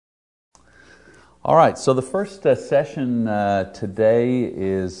All right, so the first session today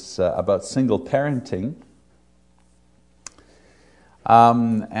is about single parenting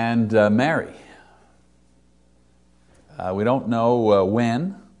and Mary. We don't know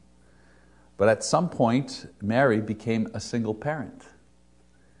when, but at some point Mary became a single parent.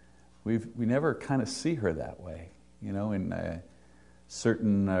 We never kind of see her that way. You know, in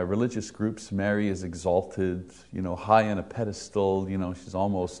certain religious groups, Mary is exalted, high on a pedestal. She's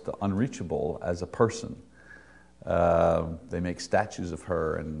almost unreachable as a person. They make statues of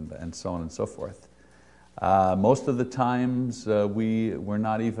her and so on and so forth. Most of the times, we're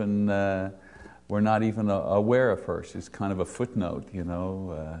not even aware of her. She's kind of a footnote,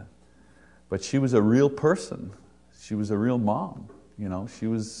 But she was a real person. She was a real mom. She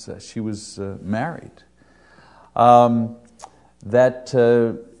was married. That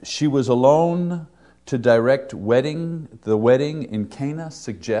she was alone to direct the wedding in Cana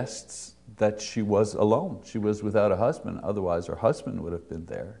suggests that she was alone. She was without a husband. Otherwise, her husband would have been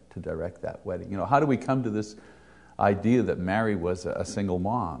there to direct that wedding. How do we come to this idea that Mary was a single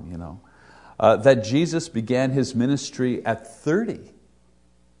mom? That Jesus began His ministry at 30,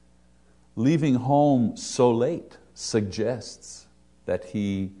 leaving home so late, suggests that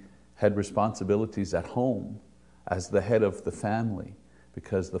He had responsibilities at home as the head of the family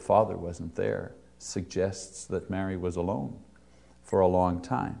because the father wasn't there, suggests that Mary was alone for a long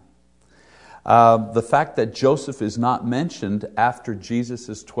time. The fact that Joseph is not mentioned after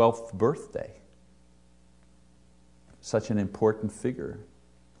Jesus' 12th birthday, such an important figure,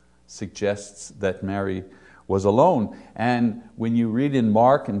 suggests that Mary was alone. And when you read in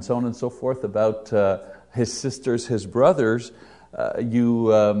Mark and so on and so forth about his sisters, his brothers,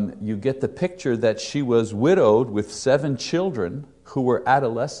 you get the picture that she was widowed with 7 children who were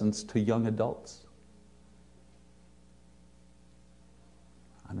adolescents to young adults.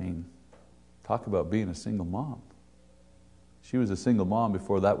 I mean, talk about being a single mom. She was a single mom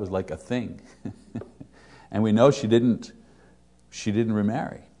before that was like a thing. And we know she didn't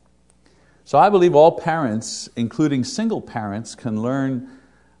remarry. So I believe all parents, including single parents, can learn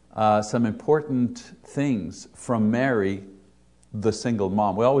some important things from Mary, the single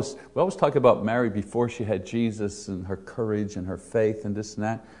mom. We always talk about Mary before she had Jesus and her courage and her faith and this and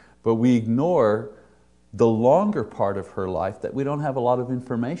that, but we ignore the longer part of her life that we don't have a lot of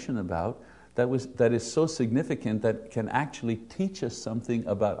information about, that is so significant that can actually teach us something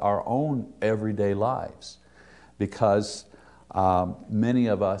about our own everyday lives. Because many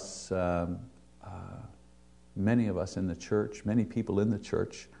of us in the church, many people in the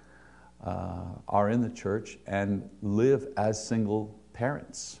church, are in the church and live as single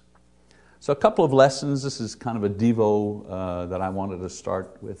parents. So a couple of lessons. This is kind of a devo that I wanted to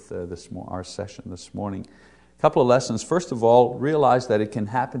start with our session this morning. A couple of lessons. First of all, realize that it can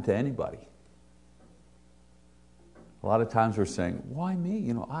happen to anybody. A lot of times we're saying, why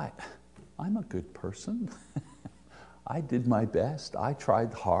me? I'm a good person. I did my best. I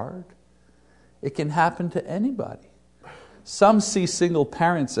tried hard. It can happen to anybody. Some see single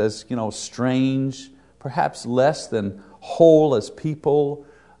parents as strange, perhaps less than whole as people,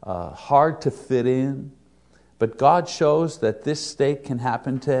 hard to fit in. But God shows that this state can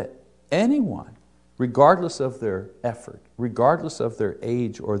happen to anyone, regardless of their effort, regardless of their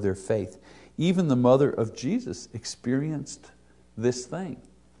age or their faith. Even the mother of Jesus experienced this thing.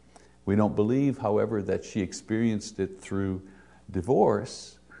 We don't believe, however, that she experienced it through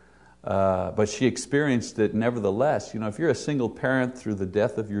divorce, but she experienced it nevertheless. If you're a single parent through the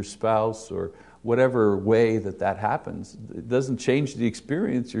death of your spouse or whatever way that happens, it doesn't change the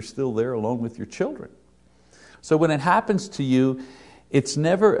experience. You're still there alone with your children. So when it happens to you, it's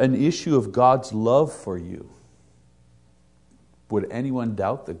never an issue of God's love for you. Would anyone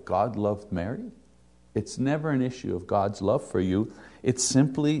doubt that God loved Mary? It's never an issue of God's love for you. It's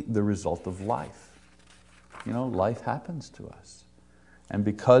simply the result of life. Life happens to us. And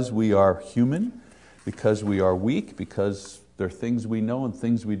because we are human, because we are weak, because there are things we know and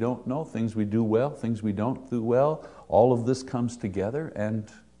things we don't know, things we do well, things we don't do well, all of this comes together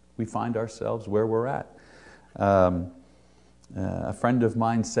and we find ourselves where we're at. A friend of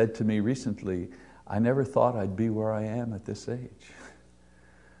mine said to me recently, I never thought I'd be where I am at this age.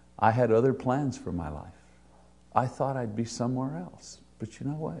 I had other plans for my life. I thought I'd be somewhere else. But you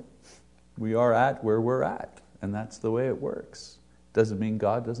know what? We are at where we're at, and that's the way it works. Doesn't mean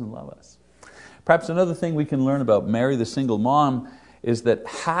God doesn't love us. Perhaps another thing we can learn about Mary, the single mom, is that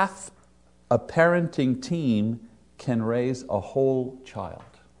half a parenting team can raise a whole child.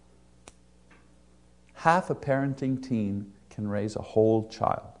 Half a parenting team can raise a whole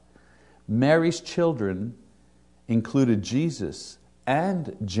child. Mary's children included Jesus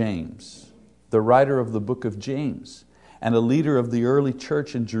and James, the writer of the book of James, and a leader of the early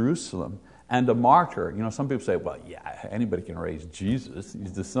church in Jerusalem, and a martyr. Some people say, well, yeah, anybody can raise Jesus.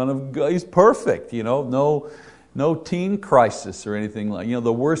 He's the Son of God. He's perfect. No teen crisis or anything like.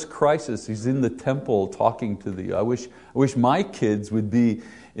 The worst crisis, he's in the temple talking to the. I wish my kids would be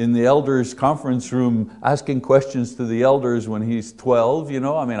in the elders' conference room asking questions to the elders when he's 12.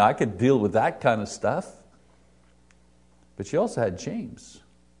 I could deal with that kind of stuff. But she also had James,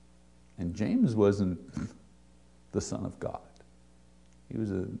 and James wasn't the Son of God. He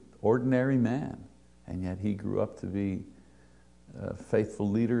was an ordinary man, and yet he grew up to be a faithful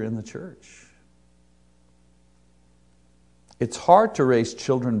leader in the church. It's hard to raise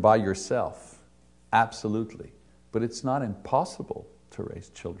children by yourself, absolutely, but it's not impossible to raise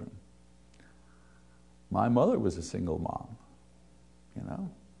children. My mother was a single mom.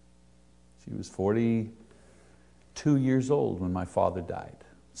 She was 42 years old when my father died.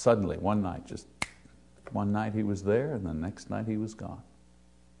 Suddenly, one night he was there, and the next night he was gone.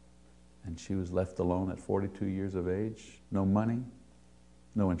 And she was left alone at 42 years of age, no money,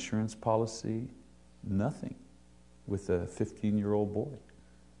 no insurance policy, nothing, with a 15-year-old boy.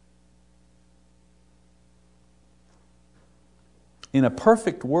 In a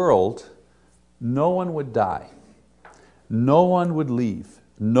perfect world, no one would die. No one would leave.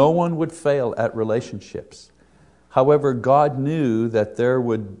 No one would fail at relationships. However, God knew that there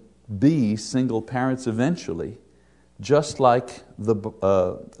would be single parents eventually, just like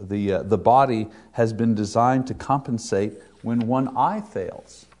the body has been designed to compensate when one eye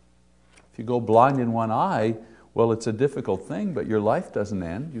fails. If you go blind in one eye, well, it's a difficult thing, but your life doesn't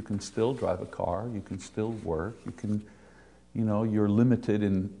end. You can still drive a car, you can still work, you're limited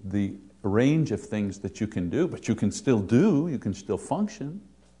in the range of things that you can do, but you can still function.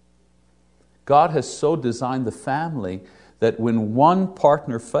 God has so designed the family that when one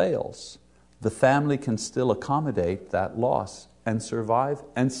partner fails, the family can still accommodate that loss and survive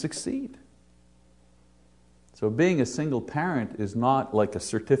and succeed. So being a single parent is not like a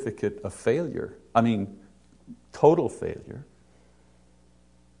certificate of failure. Total failure.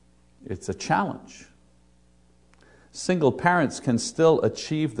 It's a challenge. Single parents can still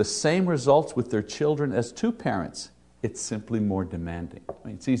achieve the same results with their children as two parents. It's simply more demanding.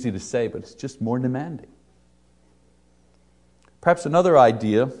 It's easy to say, but it's just more demanding. Perhaps another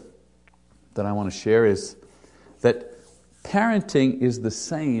idea that I want to share is that parenting is the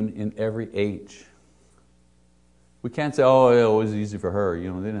same in every age. We can't say, it was easy for her. They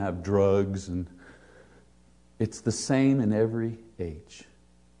didn't have drugs. And it's the same in every age.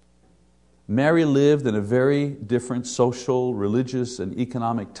 Mary lived in a very different social, religious, and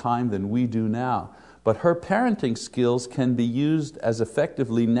economic time than we do now. But her parenting skills can be used as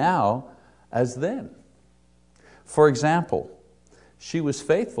effectively now as then. For example, she was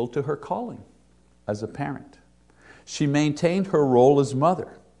faithful to her calling as a parent. She maintained her role as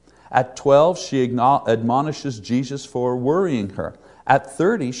mother. At 12, she admonishes Jesus for worrying her. At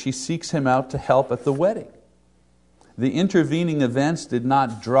 30, she seeks him out to help at the wedding. The intervening events did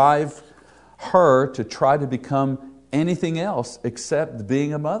not drive her to try to become anything else except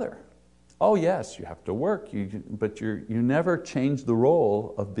being a mother. Oh yes, you have to work, but you never change the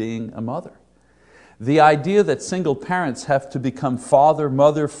role of being a mother. The idea that single parents have to become father,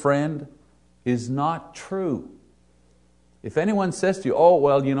 mother, friend is not true. If anyone says to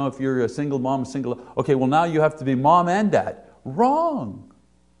you, if you're a single mom, okay, well now you have to be mom and dad. Wrong.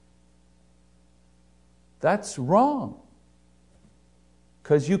 That's wrong.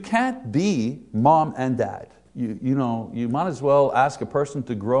 Because you can't be mom and dad. You might as well ask a person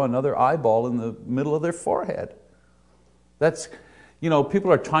to grow another eyeball in the middle of their forehead. That's,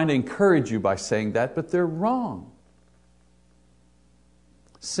 people are trying to encourage you by saying that, but they're wrong.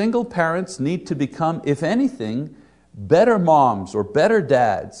 Single parents need to become, if anything, better moms or better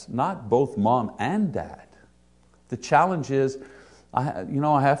dads, not both mom and dad. The challenge is, I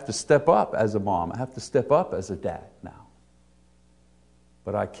have to step up as a mom. I have to step up as a dad now.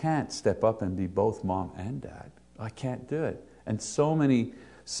 But I can't step up and be both mom and dad. I can't do it. And so many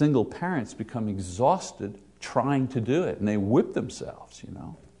single parents become exhausted trying to do it, and they whip themselves,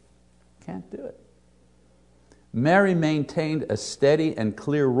 Can't do it. Mary maintained a steady and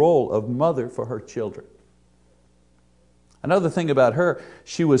clear role of mother for her children. Another thing about her,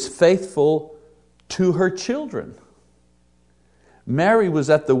 she was faithful to her children. Mary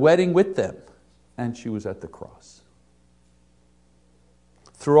was at the wedding with them, and she was at the cross.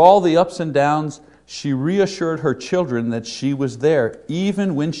 Through all the ups and downs, she reassured her children that she was there,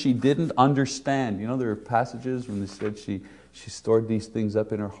 even when she didn't understand. There are passages when they said she stored these things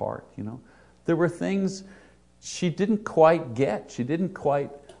up in her heart. There were things she didn't quite get. She didn't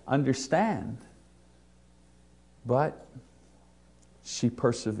quite understand. But she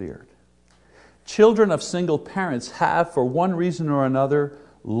persevered. Children of single parents have, for one reason or another,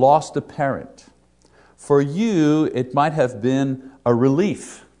 lost a parent. For you, it might have been a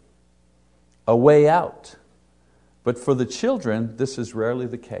relief, a way out. But for the children, this is rarely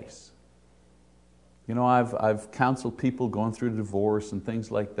the case. You know, I've counseled people going through divorce and things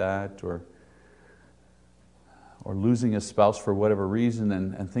like that, or losing a spouse for whatever reason,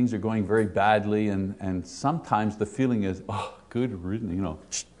 and things are going very badly, and sometimes the feeling is, oh, good riddance, you know,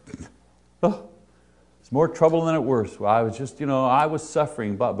 oh, it's more trouble than it worse. Well, I was just, you know, I was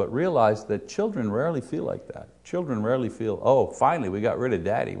suffering, but realize that children rarely feel like that. Children rarely feel, oh, finally we got rid of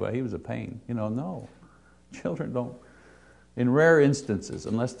daddy. Well, he was a pain. You know, no. Children don't. In rare instances,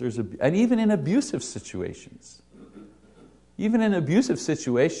 unless there's and even in abusive situations. Even in abusive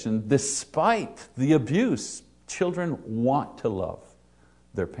situations, despite the abuse, children want to love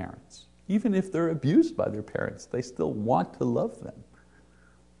their parents. Even if they're abused by their parents, they still want to love them.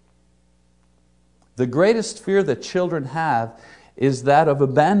 The greatest fear that children have is that of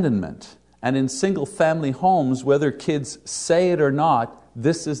abandonment. And in single family homes, whether kids say it or not,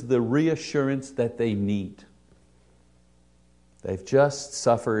 this is the reassurance that they need. They've just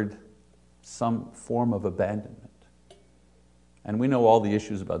suffered some form of abandonment. And we know all the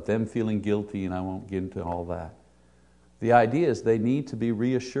issues about them feeling guilty, and I won't get into all that. The idea is they need to be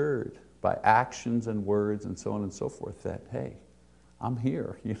reassured by actions and words and so on and so forth that, hey, I'm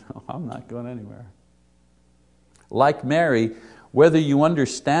here, you know, I'm not going anywhere. Like Mary, whether you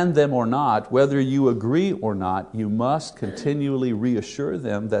understand them or not, whether you agree or not, you must continually reassure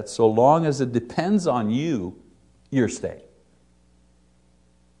them that so long as it depends on you, you're staying.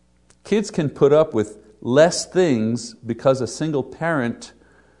 Kids can put up with less things because a single parent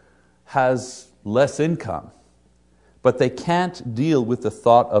has less income, but they can't deal with the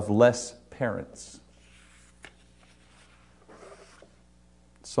thought of less parents.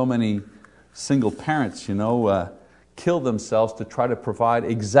 So many single parents, you know, kill themselves to try to provide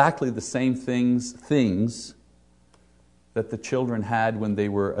exactly the same things that the children had when they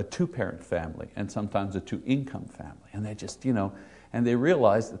were a two-parent family and sometimes a two-income family. And they just, you know, and they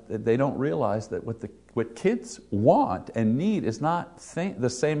realize that they don't realize that what kids want and need is not the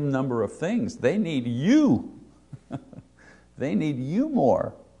same number of things. They need you. They need you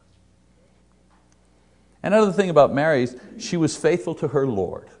more. Another thing about Mary is she was faithful to her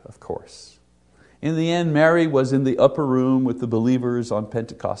Lord, of course. In the end, Mary was in the upper room with the believers on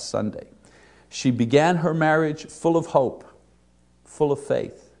Pentecost Sunday. She began her marriage full of hope, full of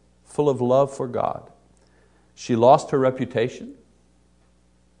faith, full of love for God. She lost her reputation.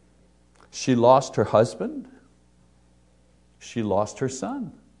 She lost her husband. She lost her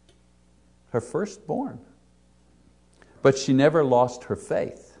son, her firstborn. But she never lost her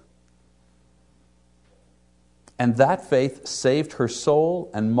faith. And that faith saved her soul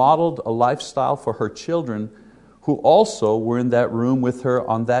and modeled a lifestyle for her children who also were in that room with her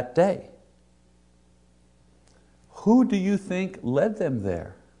on that day. Who do you think led them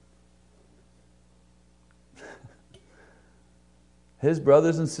there? His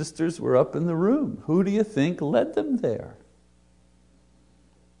brothers and sisters were up in the room. Who do you think led them there?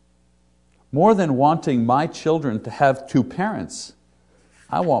 More than wanting my children to have two parents,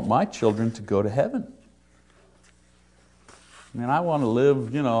 I want my children to go to heaven. I mean, I want to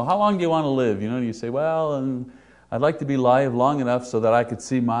live, you know, how long do you want to live? You know, you say, well, and I'd like to be alive long enough so that I could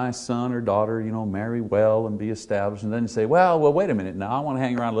see my son or daughter, you know, marry well and be established. And then you say, well, wait a minute now, I want to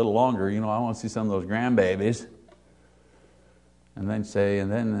hang around a little longer. You know, I want to see some of those grandbabies. And then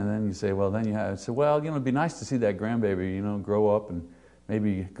you say, well, then you have, so, well, you know, it'd be nice to see that grandbaby, you know, grow up and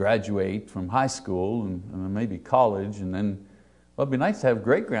maybe graduate from high school and maybe college, and then, well, it'd be nice to have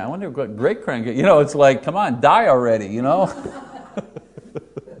I wonder what great-grandkids, you know, it's like, come on, die already, you know.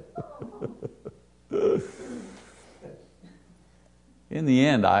 In the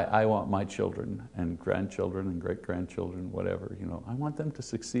end, I want my children and grandchildren and great-grandchildren, whatever, you know, I want them to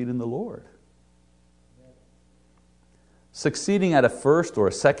succeed in the Lord. Succeeding at a first or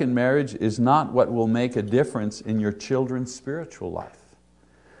a second marriage is not what will make a difference in your children's spiritual life.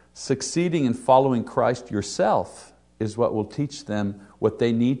 Succeeding in following Christ yourself is what will teach them what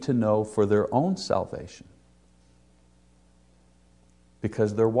they need to know for their own salvation.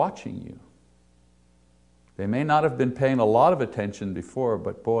 Because they're watching you. They may not have been paying a lot of attention before,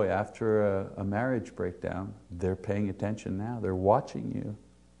 but boy, after a marriage breakdown, they're paying attention now. They're watching you.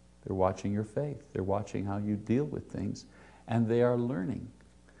 They're watching your faith. They're watching how you deal with things. And they are learning.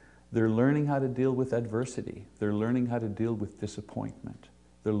 They're learning how to deal with adversity. They're learning how to deal with disappointment.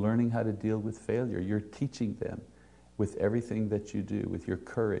 They're learning how to deal with failure. You're teaching them with everything that you do, with your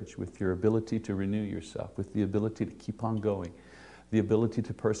courage, with your ability to renew yourself, with the ability to keep on going, the ability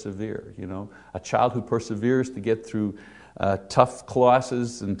to persevere. A child who perseveres to get through tough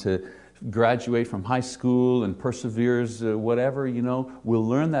classes and to graduate from high school and perseveres whatever, will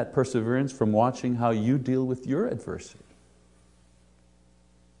learn that perseverance from watching how you deal with your adversity.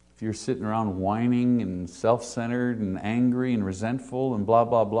 If you're sitting around whining and self-centered and angry and resentful and blah,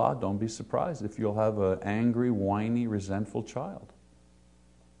 blah, blah, don't be surprised if you'll have an angry, whiny, resentful child,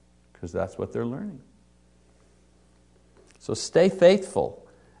 because that's what they're learning. So stay faithful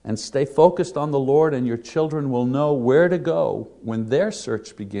and stay focused on the Lord, and your children will know where to go when their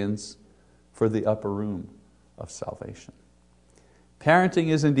search begins for the upper room of salvation. Parenting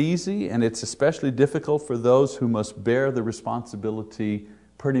isn't easy, and it's especially difficult for those who must bear the responsibility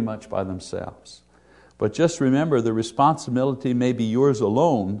pretty much by themselves. But just remember, the responsibility may be yours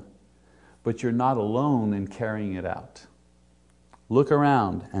alone, but you're not alone in carrying it out. Look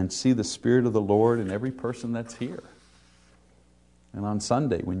around and see the Spirit of the Lord in every person that's here. And on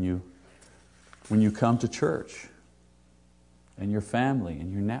Sunday, when you come to church, and your family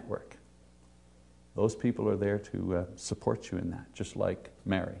and your network, those people are there to support you in that, just like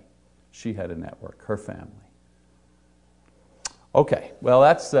Mary. She had a network, her family. Okay, well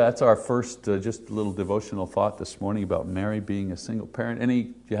that's our first just a little devotional thought this morning about Mary being a single parent.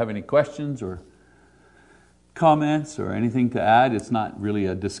 Do you have any questions or comments or anything to add? It's not really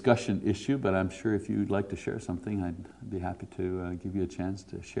a discussion issue, but I'm sure if you'd like to share something, I'd be happy to give you a chance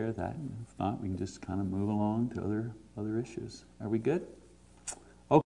to share that. If not, we can just kind of move along to other issues. Are we good?